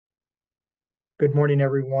Good morning,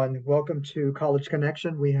 everyone. Welcome to College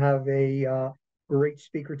Connection. We have a great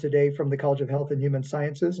speaker today from the College of Health and Human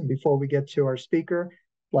Sciences. And before we get to our speaker,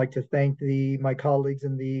 I'd like to thank my colleagues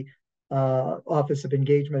in the Office of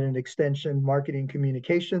Engagement and Extension, Marketing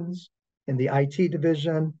Communications, in the IT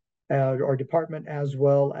division, our department, as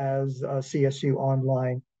well as CSU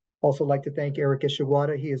Online. Also like to thank Eric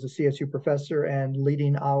Ishiwata. He is a CSU professor and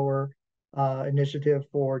leading our initiative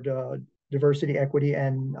for diversity, equity,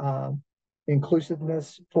 and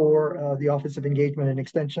inclusiveness for the Office of Engagement and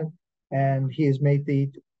Extension, and he has made the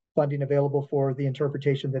funding available for the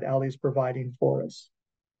interpretation that Ali is providing for us.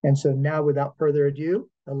 And so now, without further ado,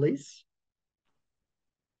 Elise.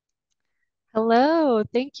 Hello,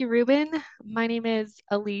 thank you, Ruben. My name is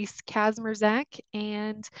Elise Kazmerzak,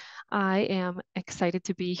 and I am excited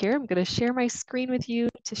to be here. I'm going to share my screen with you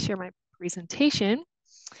to share my presentation.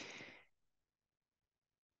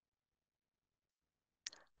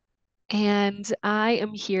 And I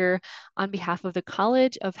am here on behalf of the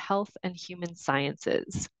College of Health and Human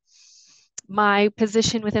Sciences. My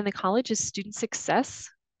position within the college is student success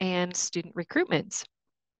and student recruitment.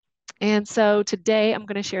 And so today I'm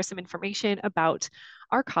going to share some information about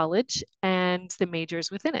our college and the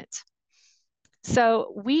majors within it.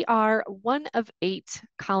 So we are one of 8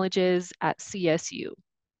 colleges at CSU.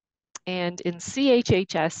 And in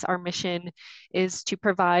CHHS, our mission is to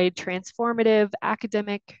provide transformative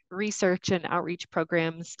academic research and outreach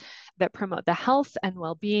programs that promote the health and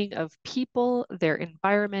well-being of people, their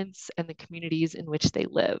environments, and the communities in which they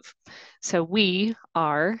live. So we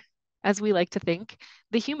are, as we like to think,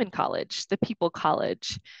 the human college, the people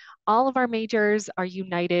college. All of our majors are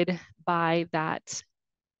united by that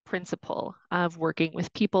principle of working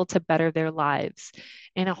with people to better their lives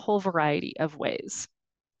in a whole variety of ways.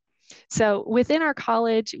 So within our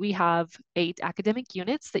college, we have 8 academic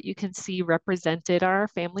units that you can see represented on our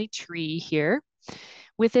family tree here.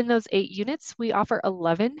 Within those 8 units, we offer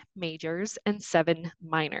 11 majors and 7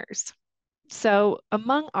 minors. So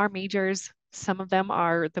among our majors, some of them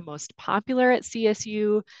are the most popular at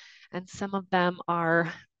CSU, and some of them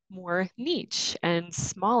are more niche and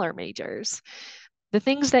smaller majors. The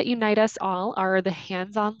things that unite us all are the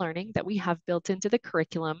hands-on learning that we have built into the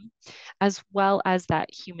curriculum, as well as that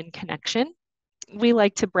human connection. We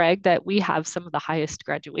like to brag that we have some of the highest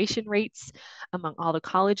graduation rates among all the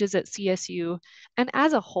colleges at CSU. And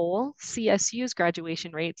as a whole, CSU's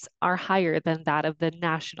graduation rates are higher than that of the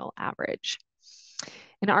national average.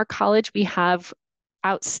 In our college, we have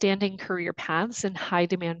outstanding career paths in high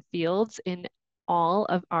demand fields in all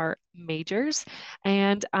of our majors,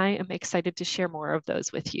 and I am excited to share more of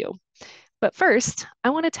those with you. But first, I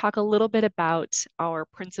want to talk a little bit about our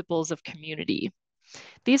principles of community.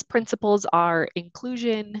 These principles are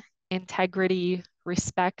inclusion, integrity,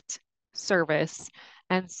 respect, service,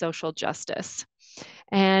 and social justice.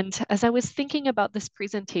 And as I was thinking about this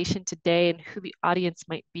presentation today and who the audience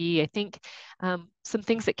might be, I think some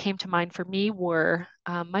things that came to mind for me were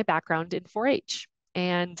my background in 4-H.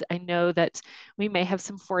 And I know that we may have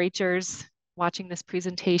some 4-Hers watching this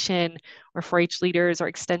presentation, or 4-H leaders or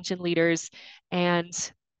extension leaders. And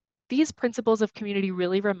these principles of community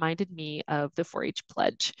really reminded me of the 4-H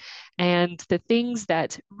pledge and the things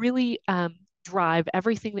that really drive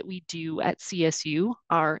everything that we do at CSU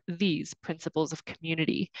are these principles of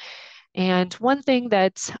community. And one thing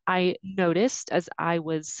that I noticed as I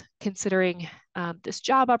was considering this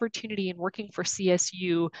job opportunity and working for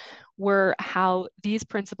CSU were how these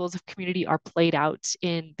principles of community are played out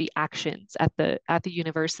in the actions at the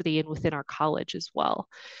university and within our college as well.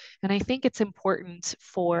 And I think it's important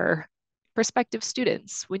for prospective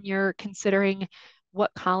students when you're considering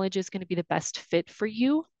what college is going to be the best fit for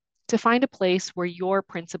you to find a place where your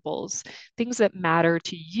principles, things that matter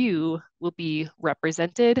to you, will be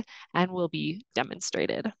represented and will be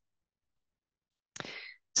demonstrated.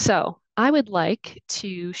 So I would like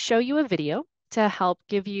to show you a video to help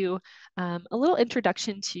give you a little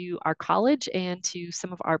introduction to our college and to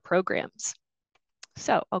some of our programs.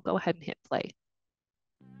 So I'll go ahead and hit play.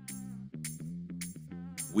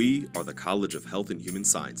 We are the College of Health and Human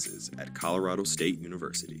Sciences at Colorado State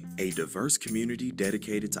University, a diverse community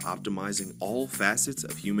dedicated to optimizing all facets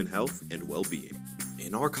of human health and well-being.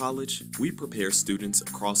 In our college, we prepare students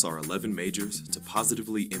across our 11 majors to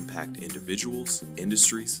positively impact individuals,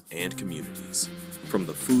 industries, and communities. From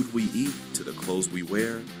the food we eat to the clothes we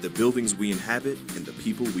wear, the buildings we inhabit, and the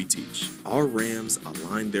people we teach, our RAMs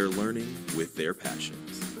align their learning with their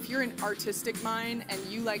passions. If you're an artistic mind and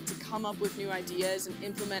you like to come up with new ideas and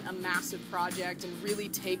implement a massive project and really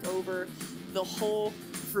take over the whole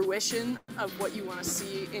fruition of what you want to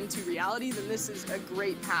see into reality, then this is a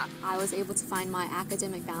great path. I was able to find my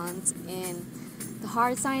academic balance in the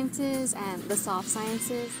hard sciences and the soft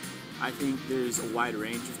sciences. I think there's a wide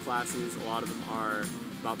range of classes. A lot of them are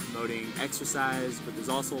about promoting exercise, but there's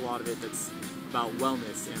also a lot of it that's about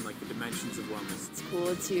wellness and like the dimensions of wellness. It's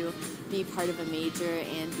cool to be part of a major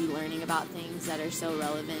and be learning about things that are so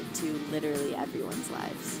relevant to literally everyone's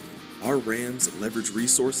lives. Our Rams leverage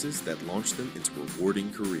resources that launch them into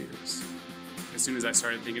rewarding careers. As soon as I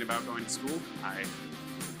started thinking about going to school, I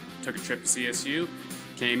took a trip to CSU,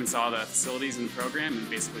 came and saw the facilities and the program, and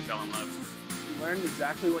basically fell in love. You learn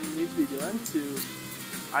exactly what you need to be doing to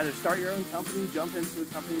either start your own company, jump into a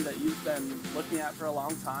company that you've been looking at for a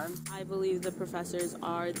long time. I believe the professors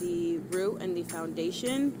are the root and the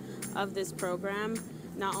foundation of this program.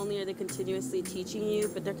 Not only are they continuously teaching you,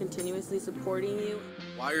 but they're continuously supporting you.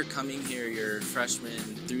 While you're coming here, your freshman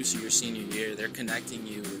through to your senior year, they're connecting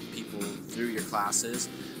you with people through your classes.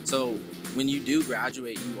 So when you do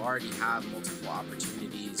graduate, you already have multiple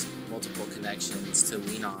opportunities, multiple connections to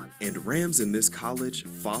lean on. And Rams in this college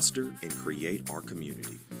foster and create our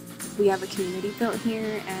community. We have a community built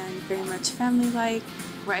here and very much family-like,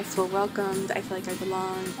 where I feel welcomed, I feel like I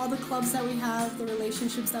belong. All the clubs that we have, the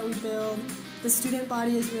relationships that we build, the student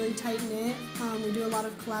body is really tight-knit. We do a lot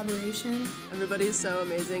of collaboration. Everybody is so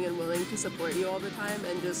amazing and willing to support you all the time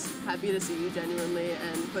and just happy to see you genuinely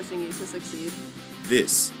and pushing you to succeed.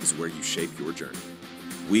 This is where you shape your journey.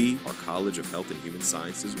 We are College of Health and Human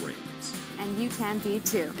Sciences Rams. And you can be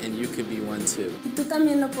too. And you could be one too. Y tú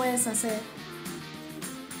también lo puedes hacer.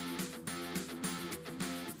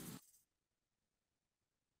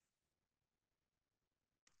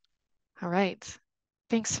 All right.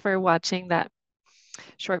 Thanks for watching that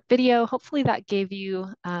short video. Hopefully that gave you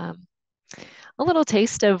a little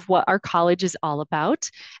taste of what our college is all about.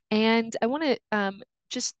 And I want to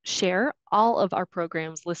just share all of our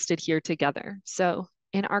programs listed here together. So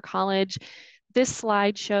in our college, this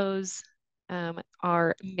slide shows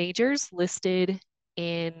our majors listed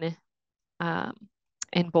in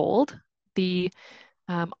bold. The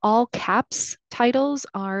all caps titles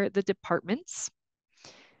are the departments.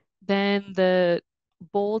 Then the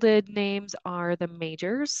bolded names are the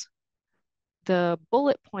majors. The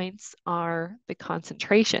bullet points are the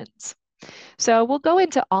concentrations. So we'll go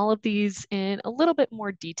into all of these in a little bit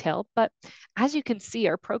more detail, but as you can see,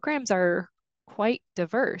 our programs are quite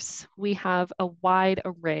diverse. We have a wide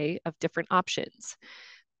array of different options,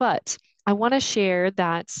 but I want to share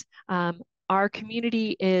that our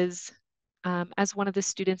community is, as one of the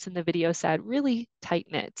students in the video said, really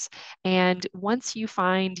tight-knit. And once you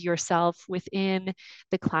find yourself within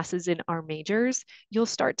the classes in our majors, you'll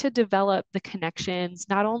start to develop the connections,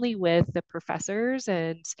 not only with the professors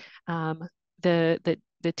and the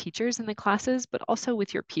teachers in the classes, but also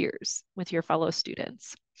with your peers, with your fellow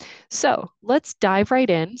students. So let's dive right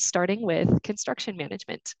in, starting with construction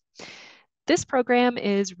management. This program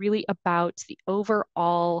is really about the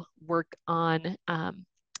overall work on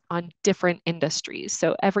different industries.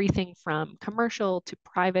 So everything from commercial to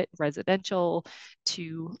private, residential,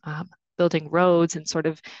 to building roads, and sort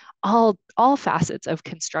of all facets of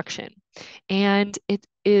construction. And it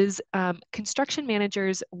is construction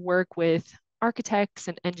managers work with architects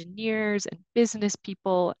and engineers and business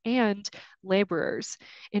people and laborers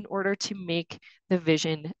in order to make the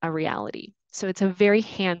vision a reality. So it's a very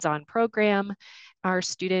hands-on program. Our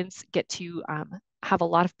students get to have a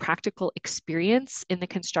lot of practical experience in the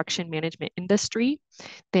construction management industry.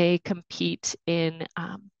 They compete in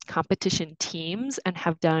competition teams and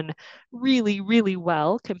have done really, really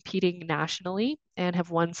well competing nationally and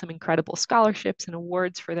have won some incredible scholarships and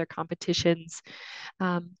awards for their competitions.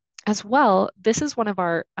 As well, this is one of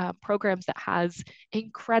our programs that has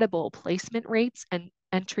incredible placement rates and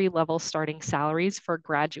entry-level starting salaries for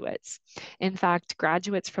graduates. In fact,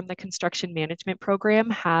 graduates from the construction management program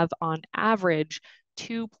have on average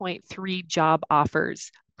 2.3 job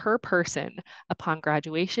offers per person upon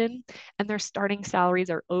graduation, and their starting salaries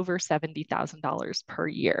are over $70,000 per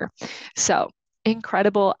year. So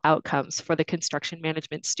incredible outcomes for the construction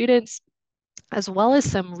management students, as well as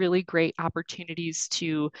some really great opportunities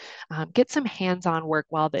to get some hands-on work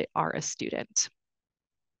while they are a student.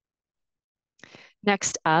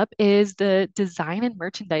 Next up is the design and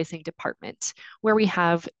merchandising department, where we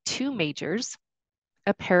have two majors,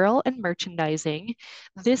 apparel and merchandising.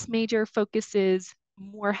 This major focuses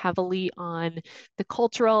more heavily on the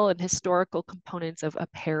cultural and historical components of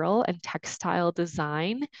apparel and textile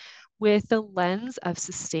design with the lens of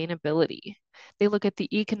sustainability. They look at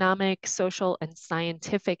the economic, social, and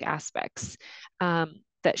scientific aspects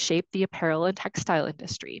that shape the apparel and textile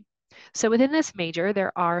industry. So within this major,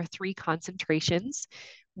 there are 3 concentrations.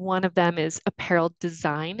 One of them is apparel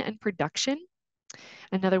design and production.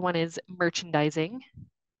 Another one is merchandising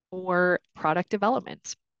or product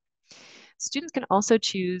development. Students can also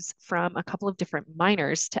choose from a couple of different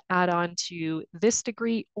minors to add on to this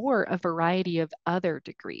degree or a variety of other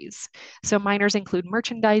degrees. So minors include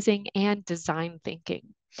merchandising and design thinking.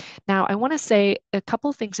 Now, I want to say a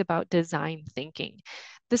couple things about design thinking.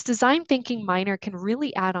 This design thinking minor can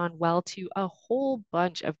really add on well to a whole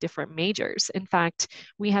bunch of different majors. In fact,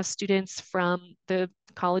 we have students from the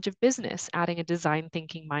College of Business adding a design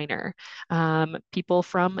thinking minor, people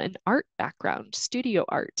from an art background, studio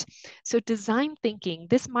art. So design thinking,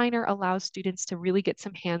 this minor allows students to really get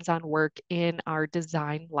some hands-on work in our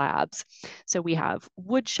design labs. So we have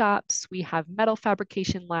wood shops, we have metal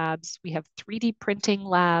fabrication labs, we have 3D printing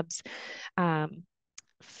labs,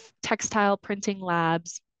 textile printing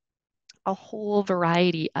labs, a whole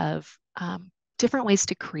variety of different ways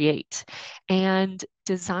to create. And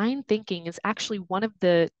design thinking is actually one of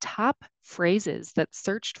the top phrases that's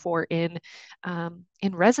searched for in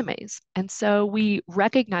resumes. And so we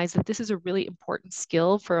recognize that this is a really important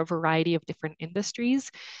skill for a variety of different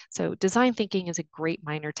industries. So design thinking is a great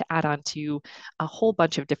minor to add on to a whole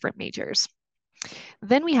bunch of different majors.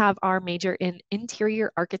 Then we have our major in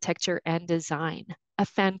interior architecture and design, a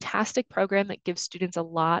fantastic program that gives students a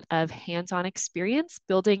lot of hands-on experience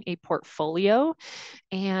building a portfolio.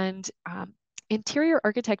 And interior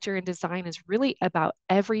architecture and design is really about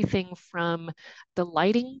everything from the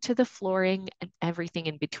lighting to the flooring and everything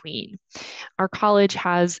in between. Our college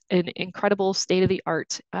has an incredible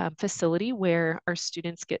state-of-the-art facility where our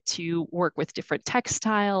students get to work with different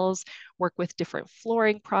textiles, work with different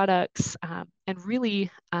flooring products, and really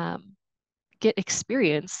get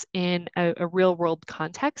experience in a real-world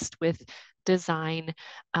context with design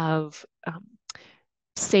of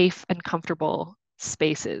safe and comfortable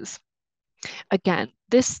spaces. Again,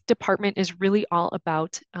 this department is really all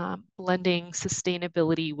about blending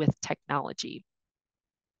sustainability with technology.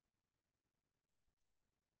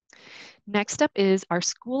 Next up is our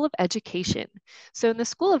School of Education. So in the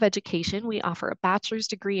School of Education, we offer a bachelor's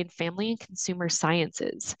degree in Family and Consumer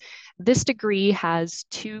Sciences. This degree has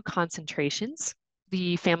 2 concentrations,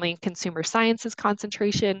 the Family and Consumer Sciences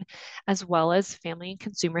concentration, as well as Family and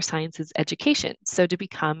Consumer Sciences Education, so to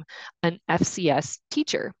become an FCS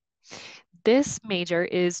teacher. This major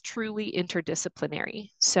is truly interdisciplinary.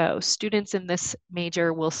 So students in this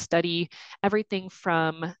major will study everything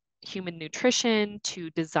from human nutrition to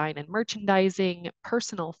design and merchandising,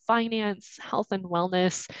 personal finance, health and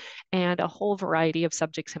wellness, and a whole variety of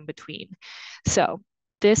subjects in between. So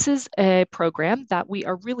this is a program that we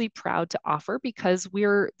are really proud to offer because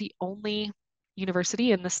we're the only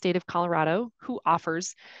university in the state of Colorado who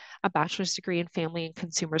offers a bachelor's degree in family and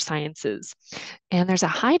consumer sciences. And there's a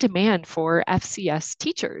high demand for FCS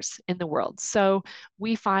teachers in the world. So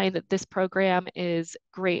we find that this program is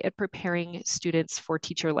great at preparing students for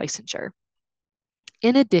teacher licensure.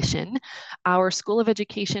 In addition, our School of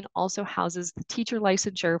Education also houses the teacher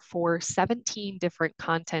licensure for 17 different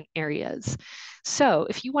content areas. So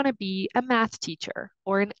if you want to be a math teacher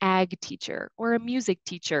or an ag teacher or a music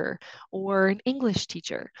teacher or an English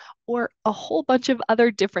teacher or a whole bunch of other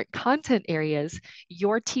different content areas,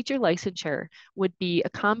 your teacher licensure would be a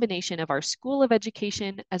combination of our School of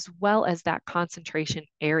Education as well as that concentration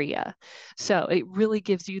area. So it really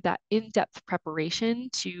gives you that in-depth preparation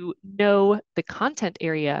to know the content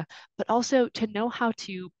area, but also to know how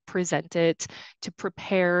to present it, to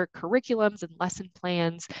prepare curriculums and lesson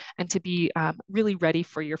plans, and to be really ready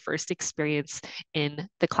for your first experience in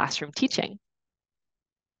the classroom teaching.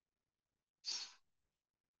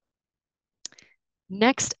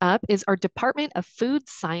 Next up is our Department of Food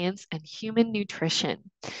Science and Human Nutrition.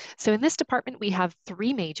 So in this department, we have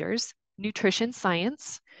 3 majors: nutrition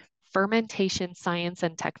science, fermentation science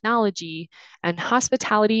and technology, and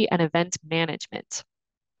hospitality and event management.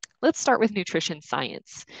 Let's start with nutrition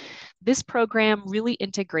science. This program really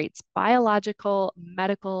integrates biological,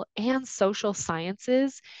 medical, and social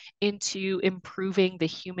sciences into improving the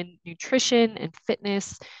human nutrition and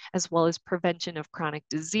fitness, as well as prevention of chronic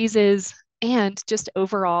diseases, and just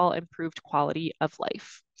overall improved quality of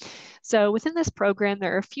life. So within this program,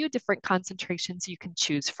 there are a few different concentrations you can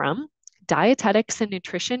choose from. Dietetics and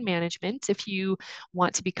nutrition management, if you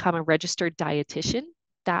want to become a registered dietitian,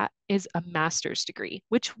 that is a master's degree,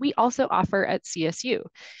 which we also offer at CSU.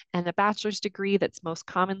 And the bachelor's degree that's most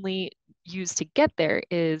commonly used to get there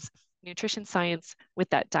is nutrition science with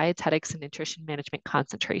that dietetics and nutrition management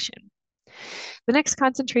concentration. The next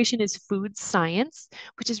concentration is food science,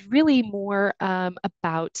 which is really more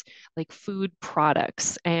about like food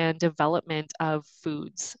products and development of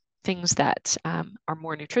foods, things that are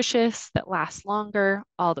more nutritious, that last longer,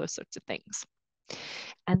 all those sorts of things.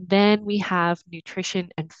 And then we have nutrition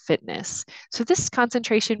and fitness. So this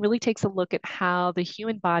concentration really takes a look at how the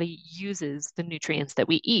human body uses the nutrients that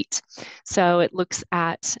we eat. So it looks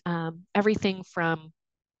at everything from,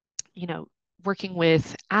 working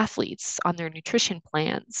with athletes on their nutrition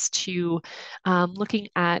plans to looking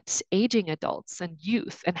at aging adults and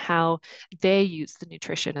youth and how they use the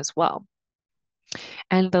nutrition as well.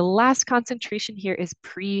 And the last concentration here is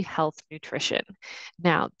pre-health nutrition.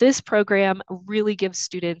 Now, this program really gives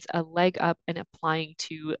students a leg up in applying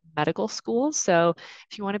to medical school. So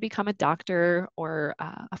if you want to become a doctor or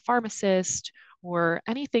a pharmacist or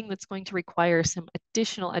anything that's going to require some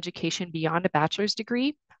additional education beyond a bachelor's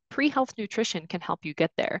degree, pre-health nutrition can help you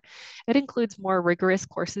get there. It includes more rigorous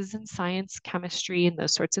courses in science, chemistry, and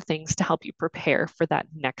those sorts of things to help you prepare for that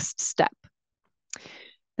next step.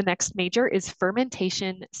 The next major is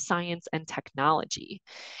fermentation, science, and technology.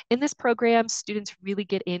 In this program, students really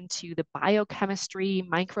get into the biochemistry,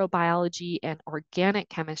 microbiology, and organic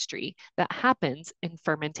chemistry that happens in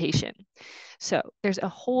fermentation. So there's a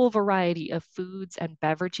whole variety of foods and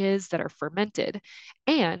beverages that are fermented.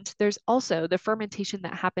 And there's also the fermentation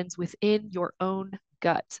that happens within your own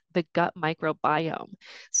gut, the gut microbiome.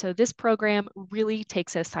 So this program really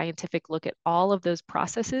takes a scientific look at all of those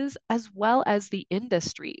processes as well as the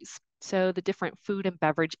industries. So the different food and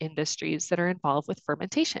beverage industries that are involved with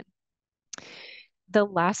fermentation. The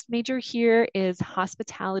last major here is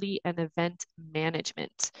hospitality and event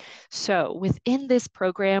management. So within this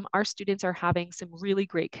program, our students are having some really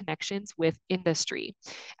great connections with industry.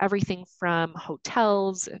 Everything from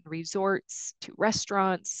hotels and resorts to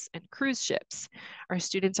restaurants and cruise ships. Our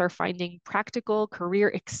students are finding practical career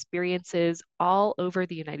experiences all over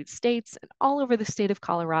the United States and all over the state of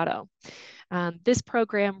Colorado. This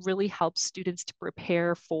program really helps students to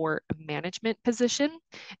prepare for a management position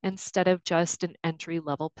instead of just an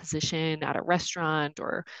entry-level position at a restaurant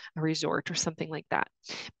or a resort or something like that.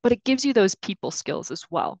 But it gives you those people skills as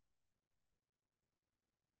well.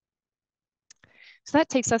 So that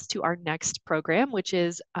takes us to our next program, which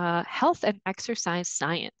is health and exercise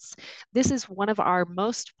science. This is one of our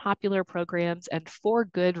most popular programs and for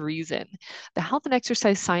good reason. The health and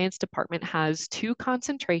exercise science department has two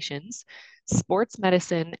concentrations, sports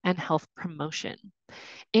medicine and health promotion.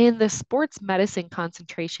 In the sports medicine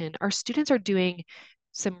concentration, our students are doing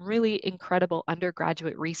some really incredible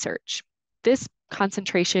undergraduate research. This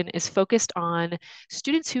concentration is focused on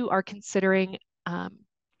students who are considering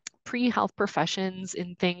pre-health professions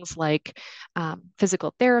in things like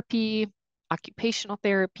physical therapy, occupational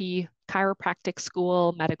therapy, chiropractic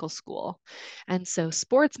school, medical school. And so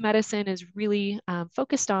sports medicine is really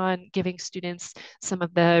focused on giving students some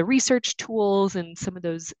of the research tools and some of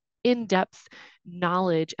those in-depth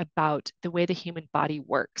knowledge about the way the human body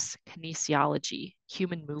works, kinesiology,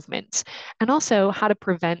 human movement, and also how to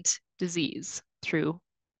prevent disease through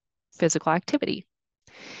physical activity.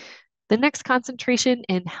 The next concentration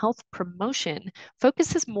in health promotion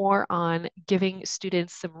focuses more on giving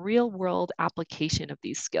students some real-world application of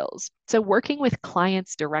these skills. So working with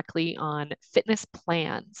clients directly on fitness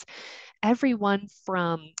plans, everyone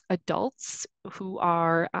from adults who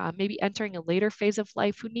are maybe entering a later phase of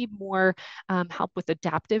life who need more help with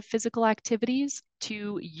adaptive physical activities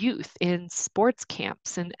to youth in sports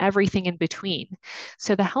camps and everything in between.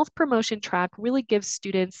 So the health promotion track really gives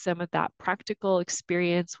students some of that practical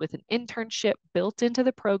experience with an internship built into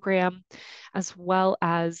the program, as well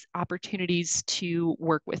as opportunities to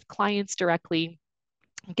work with clients directly,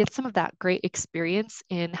 get some of that great experience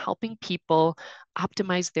in helping people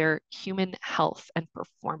optimize their human health and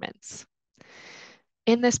performance.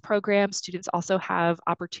 In this program, students also have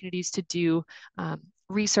opportunities to do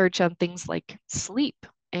research on things like sleep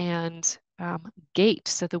and gait,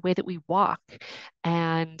 so the way that we walk,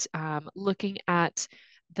 and looking at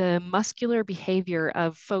the muscular behavior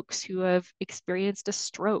of folks who have experienced a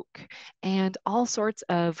stroke and all sorts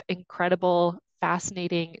of incredible,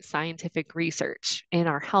 fascinating scientific research in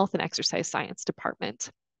our health and exercise science department.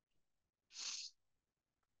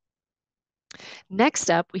 Next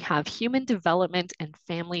up, we have Human Development and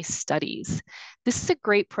Family Studies. This is a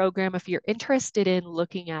great program if you're interested in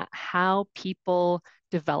looking at how people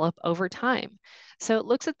develop over time. So it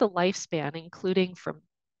looks at the lifespan, including from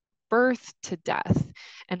birth to death,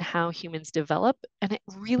 and how humans develop. And it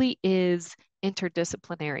really is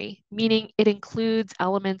interdisciplinary, meaning it includes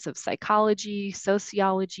elements of psychology,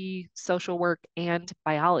 sociology, social work, and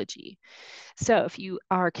biology. So if you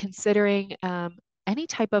are considering any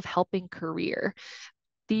type of helping career,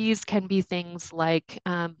 these can be things like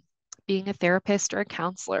being a therapist or a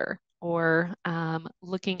counselor, or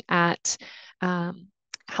looking at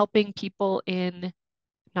helping people in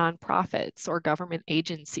nonprofits or government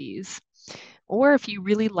agencies. Or if you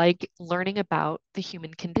really like learning about the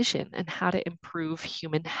human condition and how to improve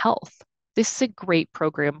human health, this is a great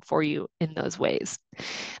program for you in those ways.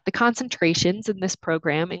 The concentrations in this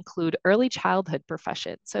program include early childhood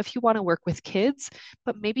professions. So if you want to work with kids,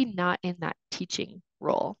 but maybe not in that teaching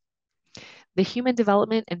role. The human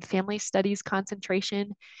development and family studies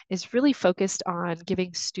concentration is really focused on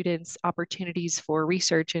giving students opportunities for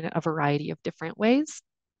research in a variety of different ways.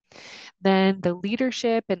 Then the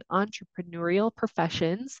leadership and entrepreneurial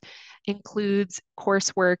professions includes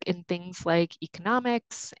coursework in things like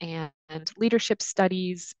economics and leadership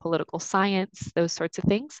studies, political science, those sorts of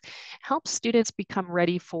things. Helps students become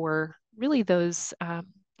ready for really those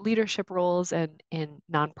leadership roles and in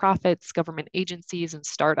nonprofits, government agencies, and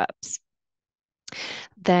startups.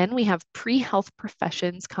 Then we have pre-health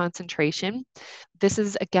professions concentration. This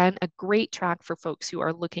is, again, a great track for folks who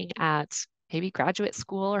are looking at maybe graduate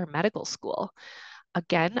school or medical school.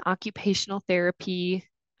 Again, occupational therapy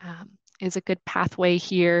is a good pathway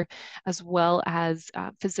here, as well as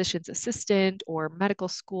physician's assistant or medical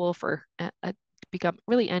school for become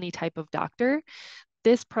really any type of doctor.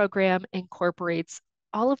 This program incorporates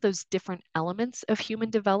all of those different elements of human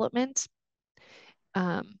development.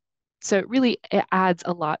 So it adds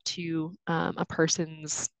a lot to a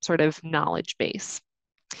person's sort of knowledge base.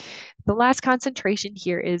 The last concentration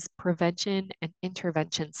here is prevention and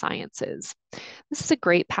intervention sciences. This is a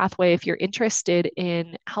great pathway if you're interested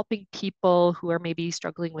in helping people who are maybe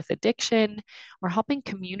struggling with addiction or helping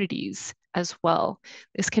communities as well.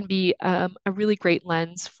 This can be a really great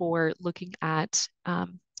lens for looking at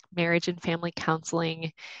marriage and family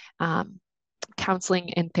counseling,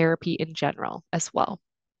 counseling and therapy in general as well.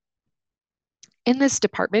 In this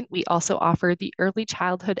department, we also offer the early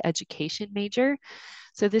childhood education major.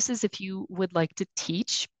 So this is if you would like to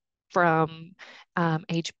teach from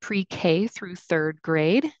age pre-K through third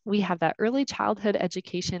grade. We have that early childhood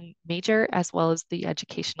education major as well as the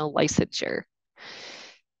educational licensure.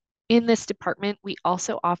 In this department, we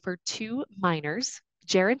also offer 2 minors,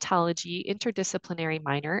 gerontology interdisciplinary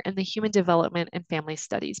minor and the human development and family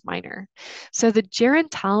studies minor. So the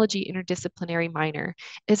gerontology interdisciplinary minor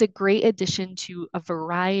is a great addition to a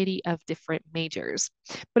variety of different majors,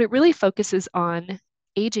 but it really focuses on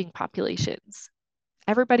aging populations.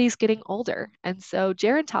 Everybody's getting older. And so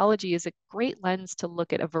gerontology is a great lens to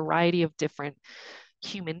look at a variety of different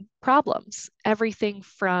human problems, everything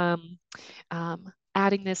from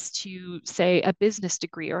adding this to, say, a business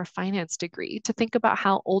degree or a finance degree, to think about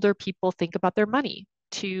how older people think about their money,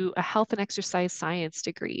 to a health and exercise science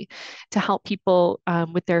degree, to help people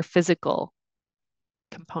with their physical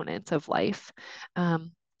components of life,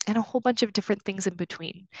 and a whole bunch of different things in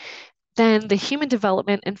between. Then the human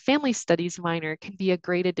development and family studies minor can be a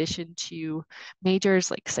great addition to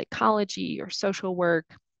majors like psychology or social work,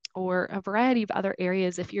 or a variety of other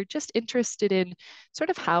areas if you're just interested in sort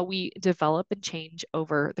of how we develop and change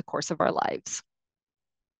over the course of our lives.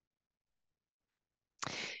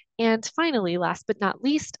 And finally, last but not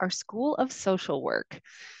least, our School of Social Work.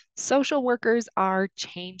 Social workers are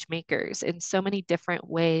change makers in so many different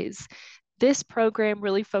ways. This program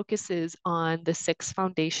really focuses on the 6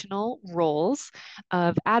 foundational roles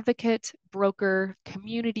of advocate, broker,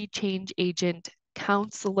 community change agent,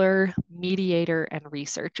 counselor, mediator, and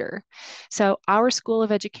researcher. So our School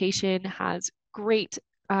of Education has great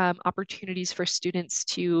opportunities for students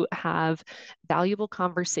to have valuable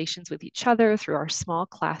conversations with each other through our small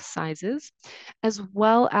class sizes, as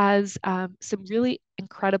well as some really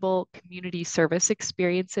incredible community service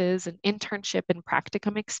experiences and internship and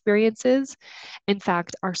practicum experiences. In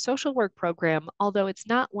fact, our social work program, although it's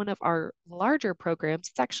not one of our larger programs,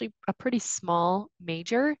 it's actually a pretty small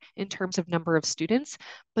major in terms of number of students,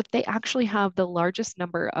 but they actually have the largest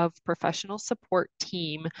number of professional support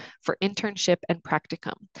team for internship and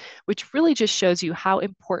practicum, which really just shows you how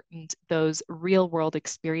important those real world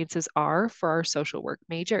experiences are for our social work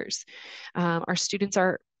majors. Our students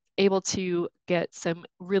are able to get some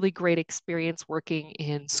really great experience working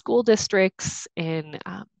in school districts, in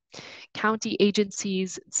county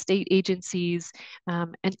agencies, state agencies,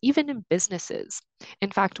 and even in businesses.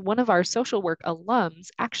 In fact, one of our social work alums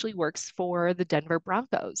actually works for the Denver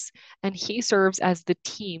Broncos, and he serves as the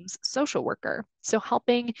team's social worker. So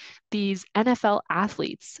helping these NFL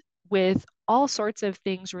athletes with all sorts of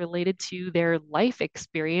things related to their life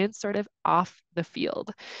experience sort of off the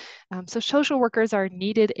field. So social workers are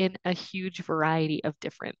needed in a huge variety of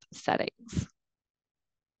different settings.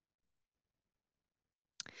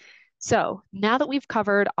 So now that we've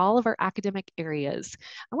covered all of our academic areas,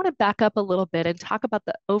 I want to back up a little bit and talk about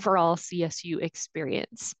the overall CSU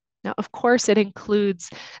experience. Now, of course, it includes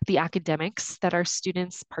the academics that our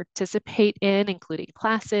students participate in, including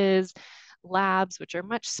classes, labs, which are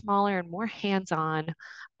much smaller and more hands-on,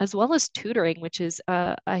 as well as tutoring, which is,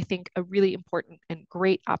 I think, a really important and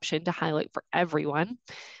great option to highlight for everyone.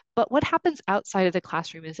 But what happens outside of the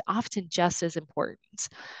classroom is often just as important.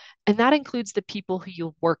 And that includes the people who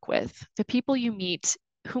you'll work with, the people you meet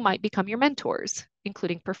who might become your mentors,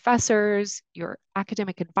 including professors, your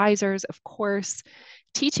academic advisors, of course,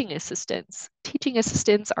 teaching assistants. Teaching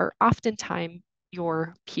assistants are oftentimes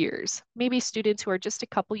your peers, maybe students who are just a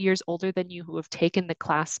couple years older than you who have taken the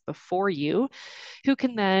class before you, who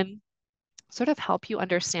can then sort of help you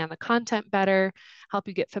understand the content better, help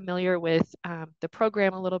you get familiar with the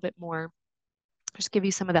program a little bit more, just give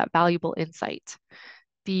you some of that valuable insight.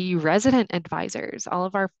 The resident advisors, all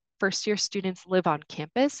of our first year students live on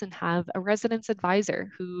campus and have a residence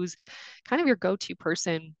advisor who's kind of your go-to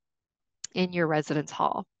person in your residence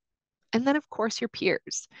hall. And then of course your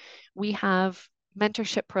peers. We have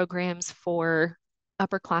mentorship programs for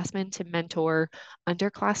upperclassmen to mentor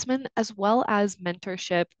underclassmen, as well as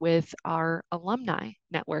mentorship with our alumni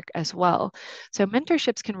network as well. So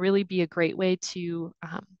mentorships can really be a great way to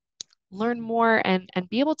learn more and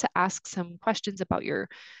be able to ask some questions about your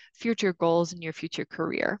future goals and your future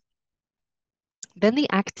career. Then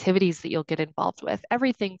the activities that you'll get involved with,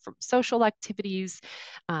 everything from social activities,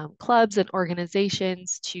 clubs and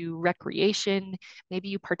organizations to recreation. Maybe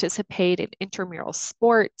you participate in intramural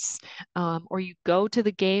sports, or you go to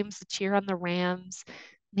the games to cheer on the Rams.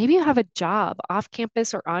 Maybe you have a job off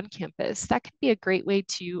campus or on campus. That can be a great way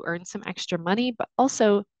to earn some extra money, but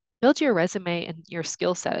also build your resume and your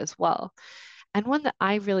skill set as well. And one that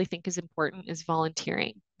I really think is important is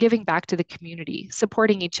volunteering, giving back to the community,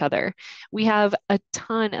 supporting each other. We have a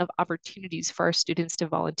ton of opportunities for our students to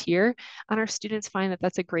volunteer, and our students find that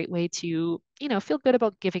that's a great way to, feel good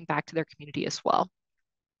about giving back to their community as well.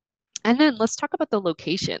 And then let's talk about the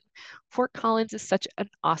location. Fort Collins is such an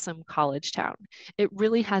awesome college town. It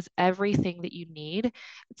really has everything that you need.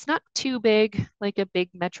 It's not too big, like a big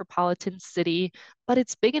metropolitan city, but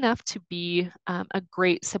it's big enough to be a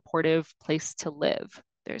great supportive place to live.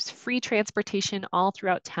 There's free transportation all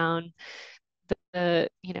throughout town. The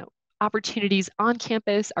opportunities on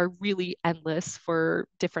campus are really endless for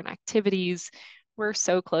different activities. We're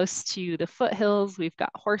so close to the foothills. We've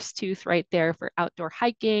got Horsetooth right there for outdoor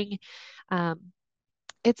hiking.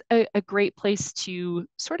 It's a great place to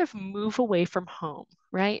sort of move away from home,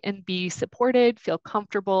 right? And be supported, feel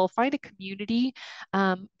comfortable, find a community,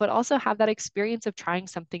 but also have that experience of trying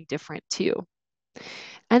something different too.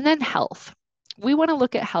 And then health. We want to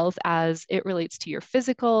look at health as it relates to your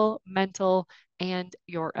physical, mental, and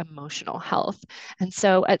your emotional health. And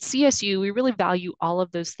so at CSU, we really value all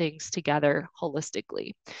of those things together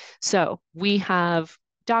holistically. So we have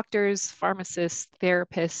doctors, pharmacists,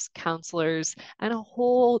 therapists, counselors, and a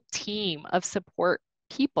whole team of support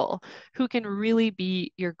people who can really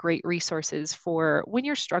be your great resources for when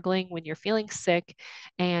you're struggling, when you're feeling sick,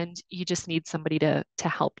 and you just need somebody to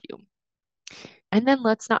help you. And then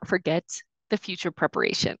let's not forget the future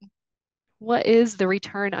preparation. What is the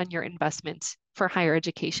return on your investment for higher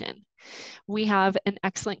education? We have an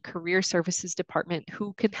excellent career services department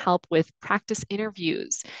who can help with practice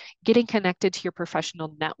interviews, getting connected to your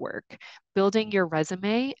professional network, building your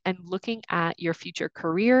resume, and looking at your future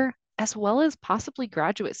career, as well as possibly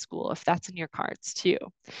graduate school if that's in your cards too.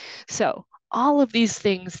 So all of these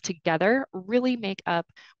things together really make up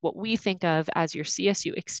what we think of as your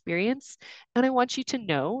CSU experience. And I want you to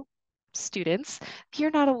know, students,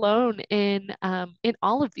 you're not alone in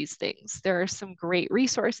all of these things. There are some great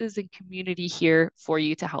resources and community here for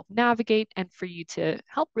you to help navigate and for you to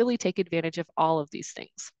help really take advantage of all of these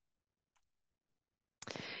things.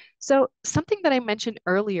 So something that I mentioned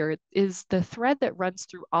earlier is the thread that runs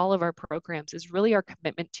through all of our programs is really our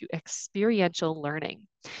commitment to experiential learning.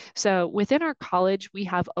 So within our college, we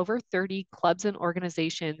have over 30 clubs and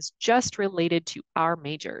organizations just related to our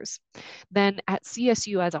majors. Then at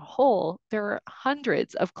CSU as a whole, there are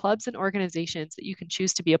hundreds of clubs and organizations that you can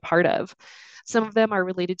choose to be a part of. Some of them are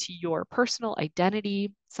related to your personal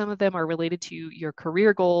identity. Some of them are related to your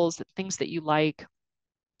career goals, things that you like.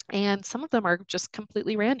 And some of them are just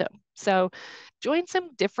completely random. So join some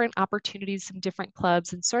different opportunities, some different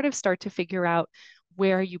clubs, and sort of start to figure out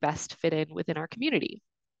where you best fit in within our community.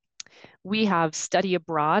 We have study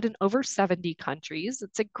abroad in over 70 countries.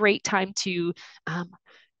 It's a great time to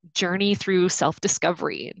journey through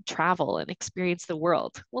self-discovery and travel and experience the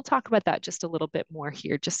world. We'll talk about that just a little bit more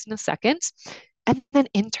here just in a second. And then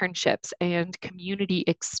internships and community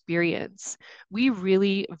experience. We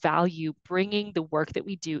really value bringing the work that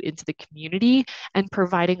we do into the community and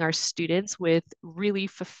providing our students with really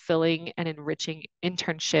fulfilling and enriching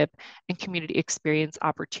internship and community experience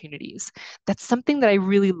opportunities. That's something that I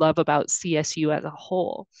really love about CSU as a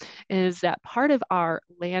whole, is that part of our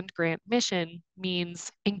land grant mission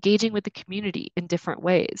means engaging with the community in different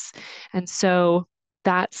ways. And so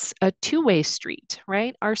that's a two-way street,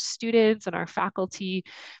 right? Our students and our faculty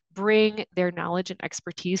bring their knowledge and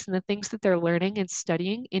expertise and the things that they're learning and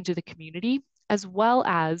studying into the community, as well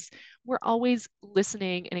as we're always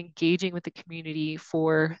listening and engaging with the community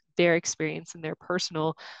for their experience and their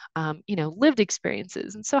personal, lived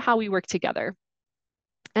experiences. And so how we work together.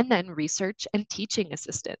 And then research and teaching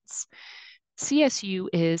assistance. CSU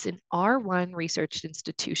is an R1 research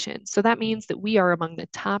institution. So that means that we are among the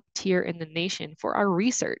top tier in the nation for our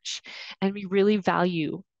research. And we really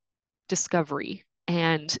value discovery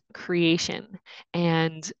and creation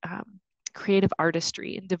and creative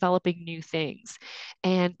artistry and developing new things.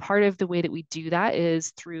 And part of the way that we do that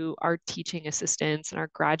is through our teaching assistants and our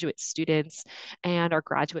graduate students and our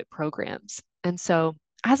graduate programs. And so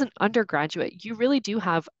as an undergraduate, you really do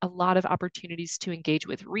have a lot of opportunities to engage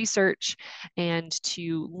with research and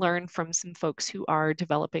to learn from some folks who are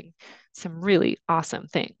developing some really awesome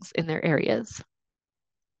things in their areas.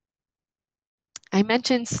 I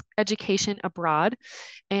mentioned education abroad,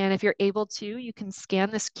 and if you're able to, you can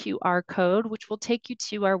scan this QR code, which will take you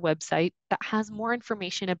to our website that has more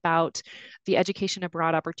information about the education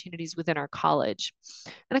abroad opportunities within our college.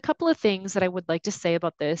 And a couple of things that I would like to say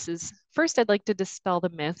about this is, first, I'd like to dispel the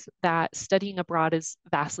myth that studying abroad is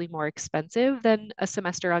vastly more expensive than a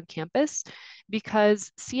semester on campus,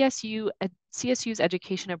 because CSU's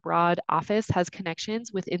Education Abroad office has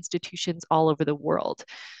connections with institutions all over the world.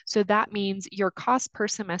 So that means your cost per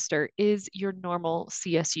semester is your normal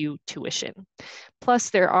CSU tuition. Plus,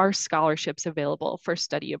 there are scholarships available for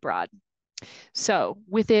study abroad. So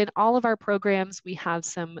within all of our programs, we have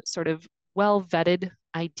some sort of well-vetted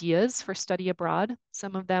ideas for study abroad.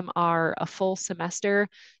 Some of them are a full semester.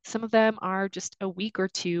 Some of them are just a week or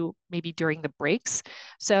two, maybe during the breaks.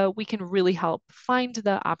 So we can really help find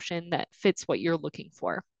the option that fits what you're looking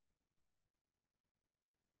for.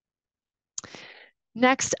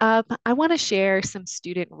 Next up, I want to share some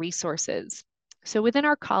student resources. So within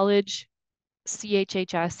our college,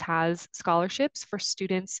 CHHS has scholarships for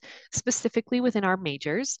students specifically within our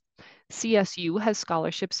majors. CSU has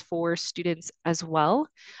scholarships for students as well.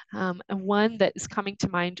 And one that is coming to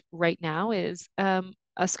mind right now is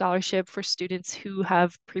a scholarship for students who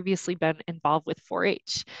have previously been involved with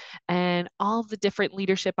 4-H, and all the different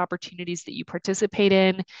leadership opportunities that you participate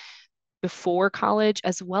in before college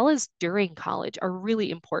as well as during college are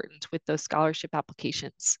really important with those scholarship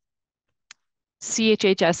applications.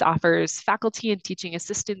 CHHS offers faculty and teaching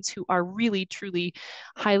assistants who are really, truly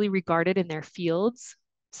highly regarded in their fields,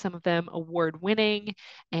 some of them award-winning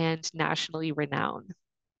and nationally renowned.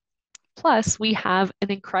 Plus, we have an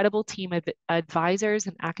incredible team of advisors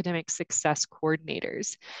and academic success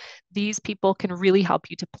coordinators. These people can really help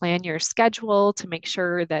you to plan your schedule to make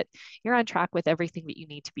sure that you're on track with everything that you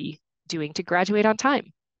need to be doing to graduate on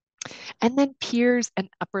time. And then peers and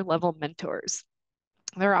upper level mentors.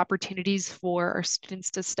 There are opportunities for our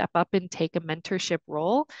students to step up and take a mentorship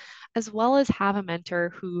role, as well as have a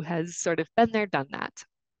mentor who has sort of been there, done that.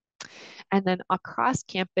 And then across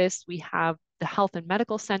campus, we have the Health and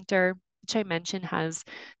Medical Center, which I mentioned has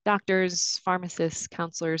doctors, pharmacists,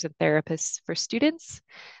 counselors, and therapists for students.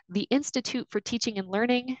 The Institute for Teaching and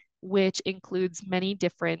Learning, which includes many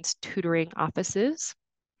different tutoring offices.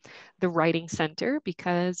 The Writing Center,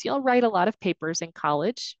 because you'll write a lot of papers in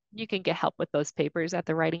college. You can get help with those papers at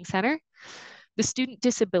the Writing Center. The Student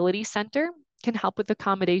Disability Center can help with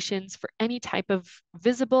accommodations for any type of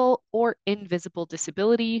visible or invisible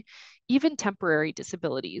disability. Even temporary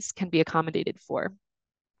disabilities can be accommodated for.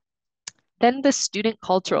 Then the Student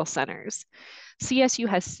Cultural Centers. CSU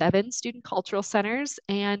has 7 student cultural centers,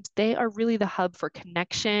 and they are really the hub for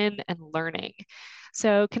connection and learning.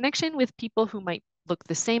 So connection with people who might look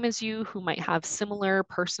the same as you, who might have similar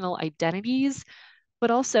personal identities,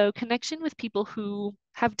 but also connection with people who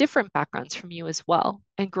have different backgrounds from you as well,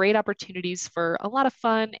 and great opportunities for a lot of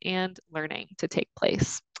fun and learning to take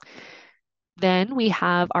place. Then we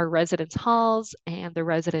have our residence halls and the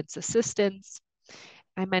residence assistants.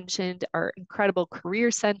 I mentioned our incredible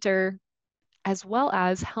career center, as well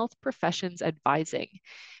as health professions advising.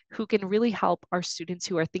 who can really help our students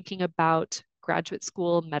who are thinking about graduate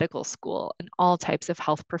school, medical school, and all types of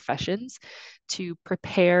health professions to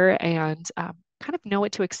prepare and kind of know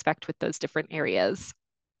what to expect with those different areas.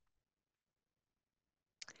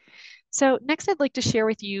 So next, I'd like to share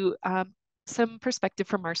with you some perspective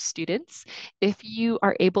from our students. If you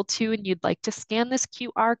are able to and you'd like to scan this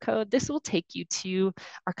QR code, this will take you to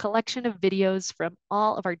our collection of videos from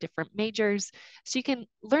all of our different majors, so you can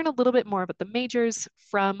learn a little bit more about the majors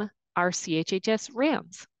from our CHHS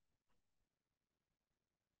RAMs.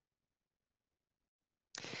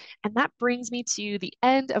 And that brings me to the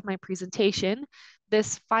end of my presentation.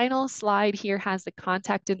 This final slide here has the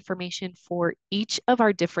contact information for each of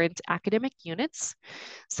our different academic units.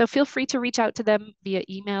 So feel free to reach out to them via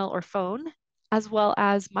email or phone, as well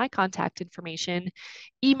as my contact information.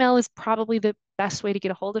 Email is probably the best way to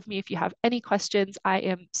get a hold of me. If you have any questions, I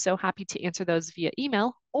am so happy to answer those via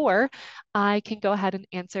email, or I can go ahead and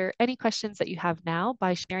answer any questions that you have now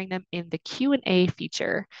by sharing them in the Q&A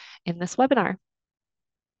feature in this webinar.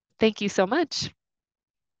 Thank you so much.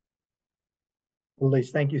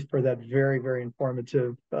 Elise, thank you for that very, very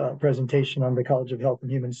informative presentation on the College of Health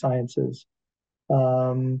and Human Sciences.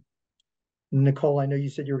 Nicole, I know you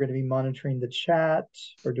said you were going to be monitoring the chat,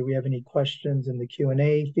 or do we have any questions in the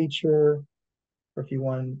Q&A feature? Or if you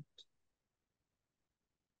want.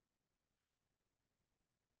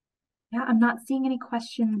 Yeah, I'm not seeing any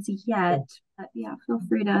questions yet, but yeah, feel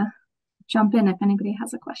free to jump in if anybody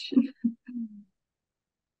has a question.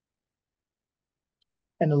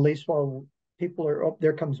 And Elise, while people are, oh,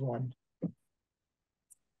 there comes one.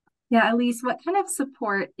 Yeah, Elise, what kind of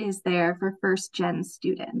support is there for first-gen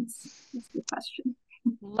students? That's the question.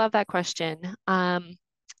 Love that question.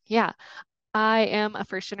 Yeah, I am a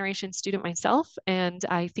first-generation student myself, and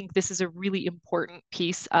I think this is a really important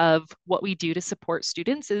piece of what we do to support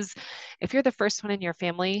students is if you're the first one in your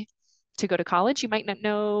family to go to college, you might not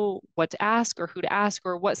know what to ask or who to ask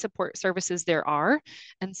or what support services there are.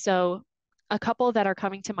 And so a couple that are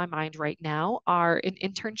coming to my mind right now are an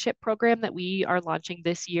internship program that we are launching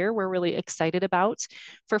this year. We're really excited about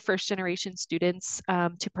for first generation students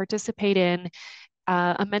to participate in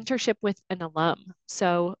a mentorship with an alum.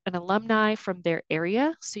 So an alumni from their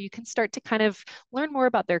area. So you can start to kind of learn more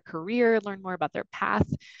about their career, learn more about their path.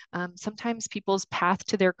 Sometimes people's path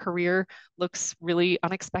to their career looks really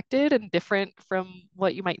unexpected and different from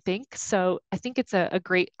what you might think. So I think it's a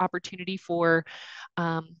great opportunity for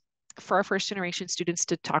our first generation students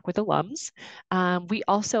to talk with alums. We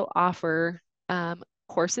also offer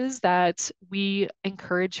courses that we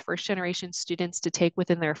encourage first generation students to take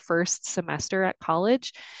within their first semester at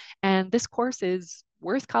college. And this course is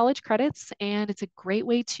worth college credits, and it's a great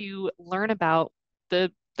way to learn about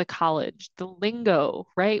the college, the lingo,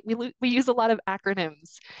 right? We use a lot of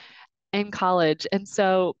acronyms in college. And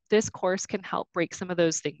so this course can help break some of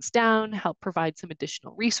those things down, help provide some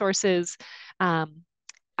additional resources,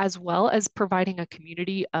 as well as providing a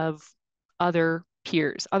community of other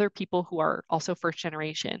peers, other people who are also first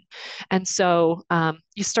generation. And so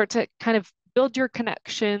you start to kind of build your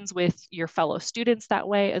connections with your fellow students that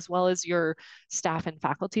way, as well as your staff and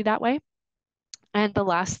faculty that way. And the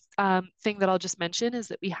last thing that I'll just mention is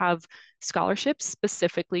that we have scholarships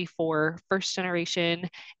specifically for first generation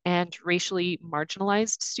and racially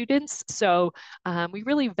marginalized students. So we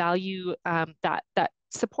really value that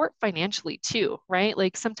support financially too, right?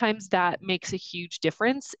 Like sometimes that makes a huge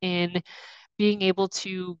difference in being able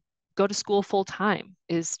to go to school full time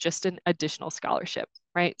is just an additional scholarship,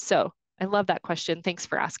 right? So I love that question. Thanks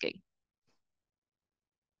for asking.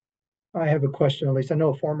 I have a question, at least. I know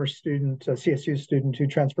a former student, a CSU student who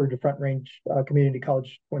transferred to Front Range Community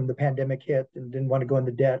College when the pandemic hit and didn't want to go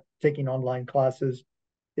into debt, taking online classes,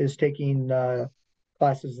 is taking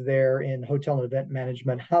classes there in hotel and event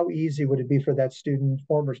management. How easy would it be for that student,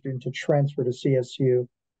 former student, to transfer to CSU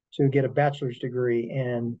to get a bachelor's degree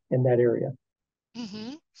in that area?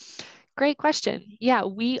 Mm-hmm. Great question. Yeah,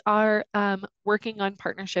 we are working on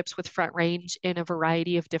partnerships with Front Range in a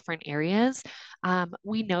variety of different areas.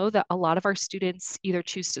 We know that a lot of our students either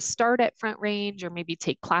choose to start at Front Range or maybe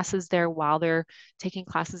take classes there while they're taking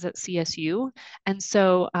classes at CSU. And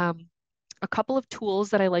so a couple of tools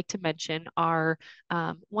that I like to mention are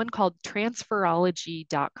one called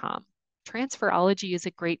transferology.com. Transferology is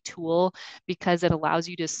a great tool because it allows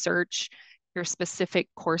you to search your specific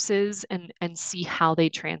courses and see how they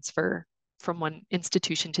transfer from one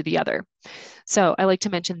institution to the other. So I like to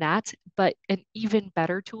mention that, but an even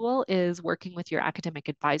better tool is working with your academic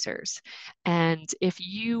advisors. And if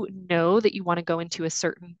you know that you want to go into a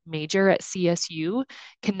certain major at CSU,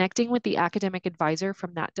 connecting with the academic advisor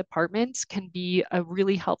from that department can be a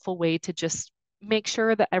really helpful way to just make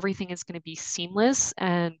sure that everything is going to be seamless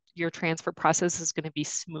and your transfer process is going to be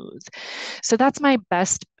smooth. So that's my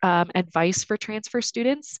best advice for transfer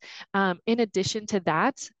students. In addition to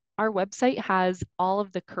that, our website has all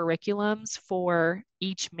of the curriculums for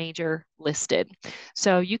each major listed.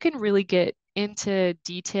 So you can really get into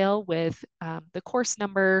detail with the course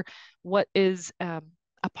number, what is a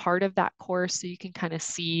part of that course, so you can kind of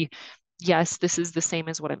see, yes, this is the same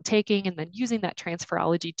as what I'm taking, and then using that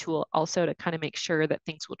transferology tool also to kind of make sure that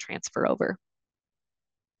things will transfer over.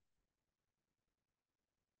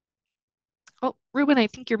 Oh, Ruben, I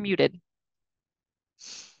think you're muted.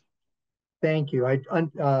 Thank you.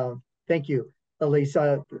 Thank you,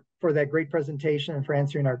 Elisa, for that great presentation and for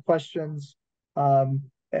answering our questions.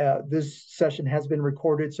 This session has been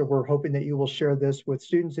recorded, so we're hoping that you will share this with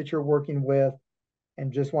students that you're working with.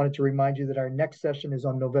 And just wanted to remind you that our next session is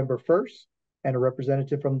on November 1st, and a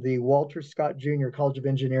representative from the Walter Scott Jr. College of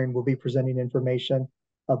Engineering will be presenting information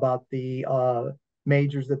about the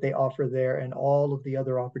majors that they offer there and all of the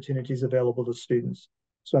other opportunities available to students.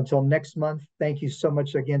 So until next month, thank you so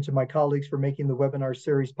much again to my colleagues for making the webinar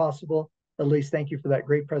series possible. Elise, thank you for that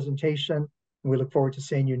great presentation, and we look forward to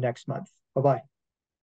seeing you next month. Bye-bye.